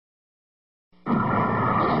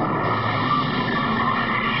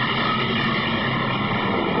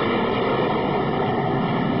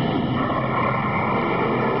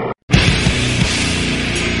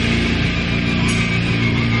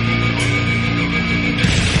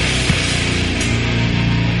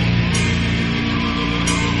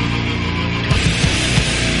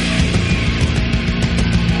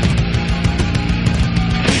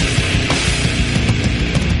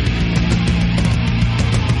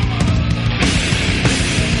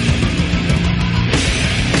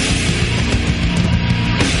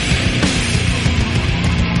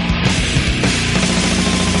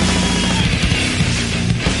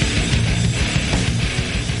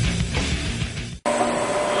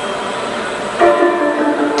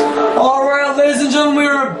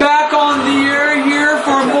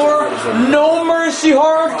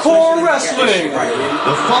ring.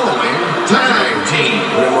 The following tag team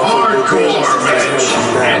hardcore match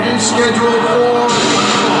and is scheduled for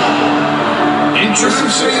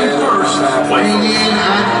introducing first, weighing in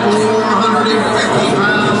at 450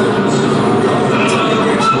 pounds.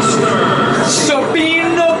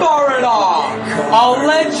 Sabine Barada, a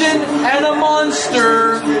legend and a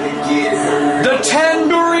monster. The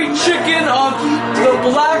tandoori chicken of the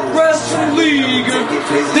Black Wrestling League.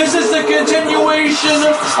 This is the continuation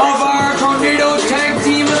of our Tornado Tag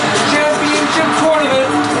Team Championship Tournament.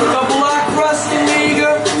 The Black Wrestling League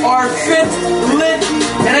are fit, lit,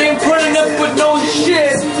 and I am putting up with no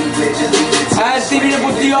shit as they meet up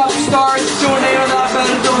with the upstarts, Tornado and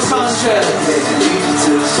Alberto Sanchez.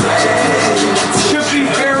 Should be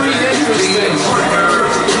very interesting.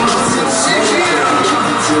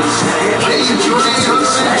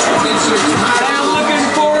 I am looking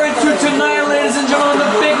forward to tonight, ladies and gentlemen, the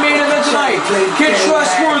big main event tonight. Kid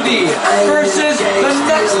Trustworthy versus the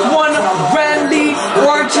next one, Randy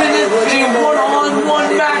Orton, in a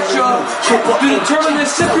one-on-one matchup to determine the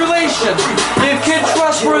stipulation. If Kid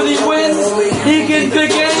Trustworthy wins, he can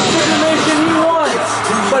pick any stipulation he wants.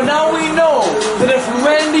 But now we know that if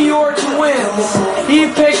Randy Orton wins, he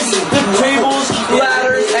picks the tables,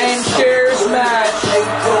 ladders, and chairs match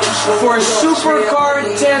for Supercard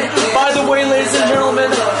 10. By the way, ladies and gentlemen,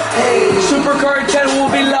 Supercard 10 will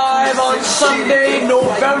be live on Sunday,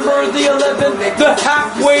 November the 11th, the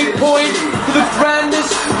halfway point to the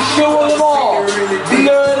grandest show of them all.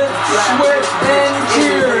 Blood, sweat, and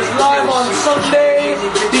tears, live on Sunday,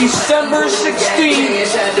 December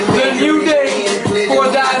 16th, the new date for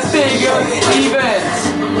that big event.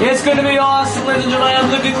 It's going to be awesome, ladies and gentlemen. I'm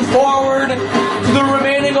looking forward to the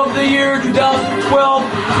remaining of the year 2012.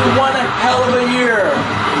 One hell of a year.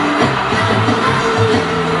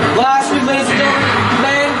 Last week, ladies and gentlemen,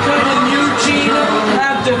 Mankind and Eugene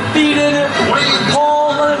have defeated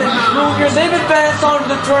Paul, London, and Kruger. They've advanced on to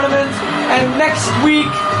the tournament, and next week,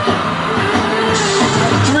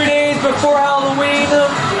 3 days before Halloween,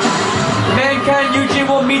 Mankind and Eugene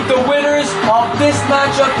will meet the winners of this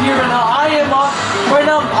matchup here. And now I am up. Right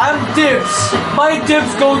now, I'm dibs. My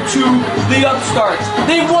dibs go to the upstarts.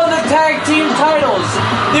 They've won the tag team titles.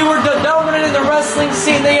 They were dominant in the wrestling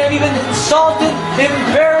scene. They have even insulted,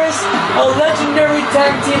 embarrassed a legendary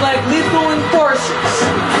tag team like Lethal Enforcers.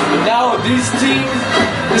 Now this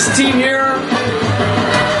team here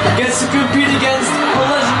gets to compete against a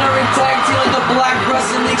legendary tag team like the Black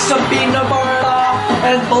Wrestling League, Sabine Barada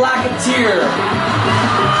and Blacketeer.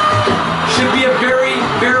 Should be a very,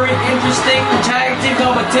 very interesting tag team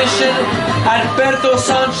competition. Alberto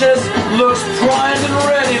Sanchez looks primed and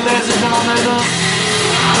ready, ladies and gentlemen.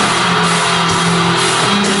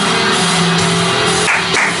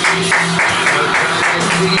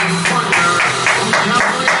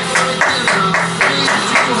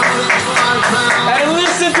 And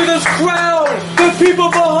listen to this crowd. The people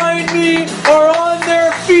behind me are on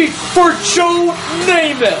their feet for Joe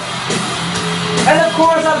Namath. And of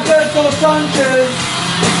course, Alberto Sanchez,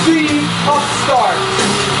 the upstart.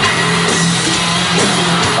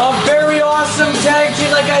 A very awesome tag team,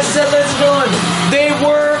 like I said, ladies and gentlemen. They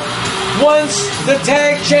were once the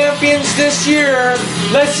tag champions this year.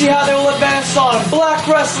 Let's see how they will advance on. Black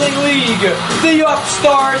Wrestling League, the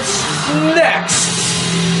upstarts, next.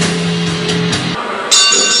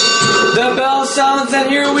 The bell sounds, and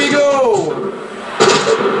here we go.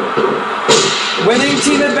 Winning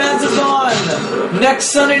team advances on. Next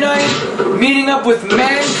Sunday night, meeting up with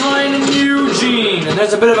Mankind and Eugene. And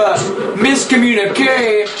there's a bit of a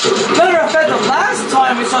miscommunique. Matter of fact, the last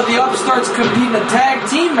time we saw the upstarts compete in a tag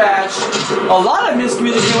team match, a lot of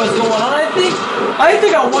miscommunication was going on. I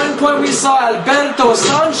think at one point we saw Alberto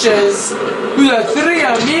Sanchez do the Three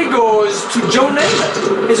Amigos to Joe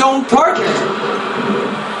Namath, his own partner.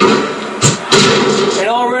 And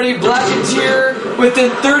already Blacketeer, within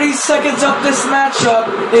 30 seconds of this matchup,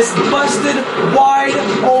 is busted wide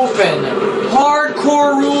open.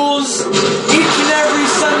 Hardcore rules each and every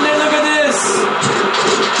Sunday. Look at this.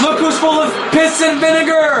 Look who's full of piss and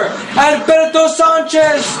vinegar. Alberto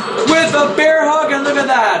Sanchez with a bear hug, and look at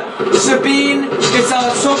that. Sabine gets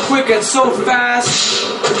out so quick and so fast.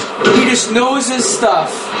 He just knows his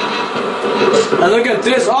stuff. And look at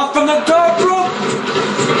this, off from the top rope.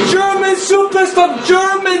 German suplex from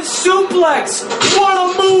German suplex. What a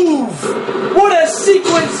move. What a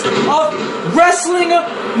sequence of wrestling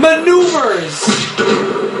maneuvers.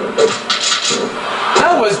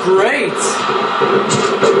 That was great.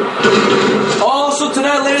 Also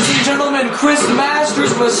tonight, ladies and gentlemen, Chris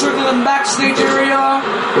Masters was circling the backstage area,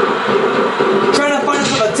 trying to find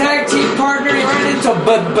himself a tag team partner. He ran into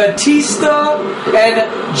Batista and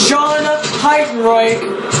John Heidenreich.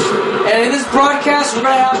 And in this broadcast, we're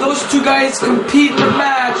going to have those two guys compete in a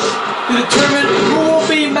match to determine who will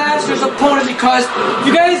be Master's opponent, because if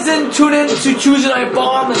you guys didn't tune in to Tuesday Night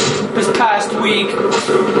Bomb this past week,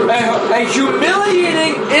 a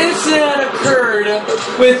humiliating incident occurred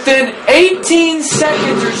within 18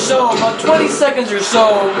 seconds or so, about 20 seconds or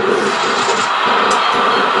so.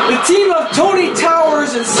 The team of Tony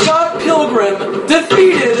Towers and Scott Pilgrim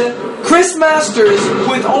defeated Chris Masters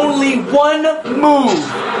with only one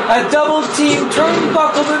move. A double team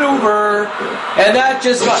turnbuckle maneuver, and that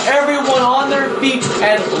just got everyone on their feet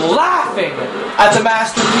and laughing at the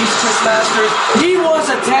masterpiece Chris Masters. He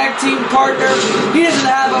wants a tag team partner. He doesn't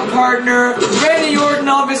have a partner. Randy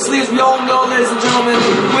Orton, obviously, as we all know, ladies and gentlemen,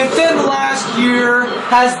 within the last year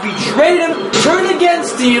has betrayed him, turned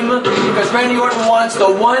against him, because Randy Orton wants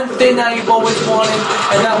the one thing that he always wanted,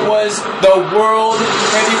 and that was the World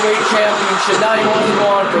Heavyweight Championship. Now he wants to go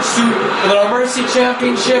on pursuit for the No Mercy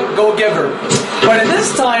Championship. Go give her. But in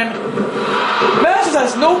this time, Masters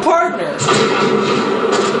has no partner.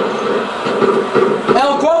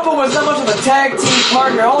 El Guapo was not much of a tag team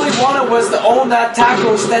partner. All he wanted was to own that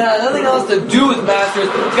taco stand. Had nothing else to do with Masters.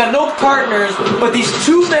 He's got no partners, but these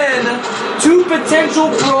two men, two potential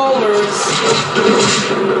brawlers,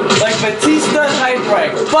 like Batista and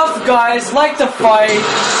Heidenreich, buff guys, like to fight,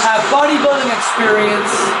 have bodybuilding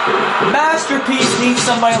experience. Masterpiece needs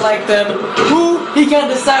somebody like them. Who? He can't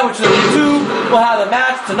decide which of the two will have a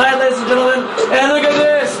match tonight, ladies and gentlemen. And look at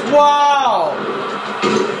this! Wow!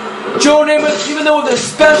 Joe Namath, even though with a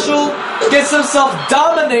special, gets himself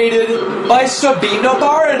dominated by Sabina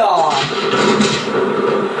Barada.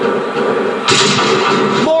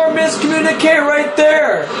 More miscommunicate right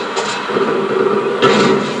there.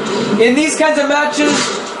 In these kinds of matches,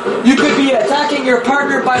 you could be attacking your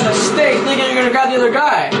partner by mistake, thinking you're going to grab the other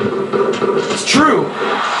guy. It's true.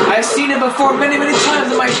 I've seen it before many, many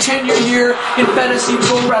times in my tenure here in fantasy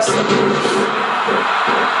pro wrestling.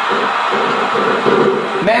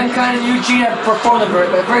 Mankind and Eugene have performed a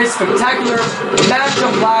very spectacular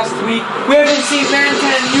matchup last week. We haven't seen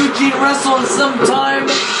Mankind and Eugene wrestle in some time.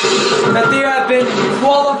 That they have been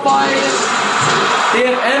qualified. They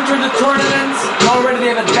have entered the tournament. Already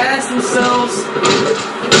they have advanced themselves.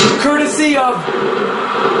 Courtesy of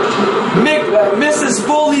Mrs.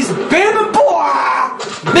 Foley's baby boy,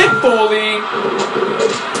 Mick Foley.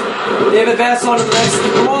 They have advanced on to the next.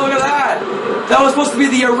 Oh, look at that. That was supposed to be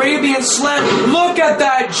the Arabian Slam. Look at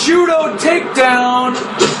that judo takedown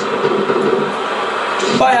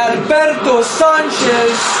by Alberto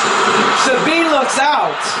Sanchez. Sabine looks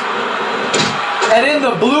out. And in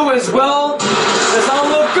the blue as well. Does not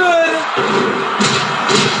look good.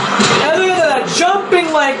 And look at that jumping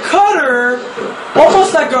like cutter.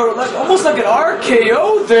 Almost like an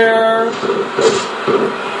RKO there.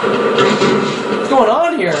 What's going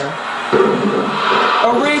on here?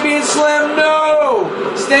 Arabian Slam, no!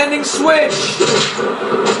 Standing switch.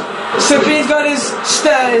 Sabine's got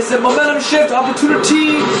his momentum shift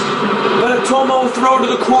opportunity. But a Tomo throw to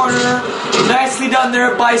the corner. Nicely done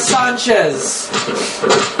there by Sanchez.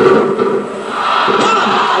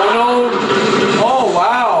 Oh no. Oh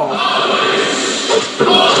wow.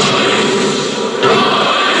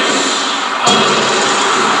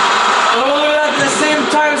 Oh, look at that at the same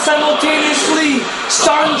time simultaneously.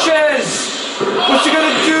 Sanchez. What's he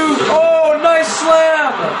gonna do? Oh, nice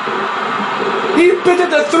slam! He picked up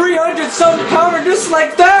the 300-some pounder just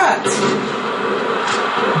like that!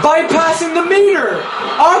 Bypassing the meter!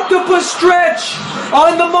 Octopus stretch!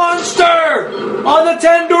 On the monster! On the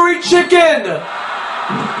tandoori chicken!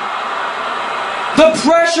 The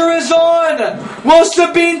pressure is on! Will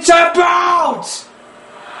Sabine tap out?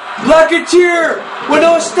 Blacketeer with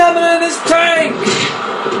no stamina in his tank!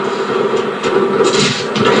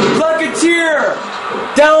 Blacketeer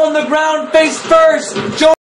down on the ground face first. Joe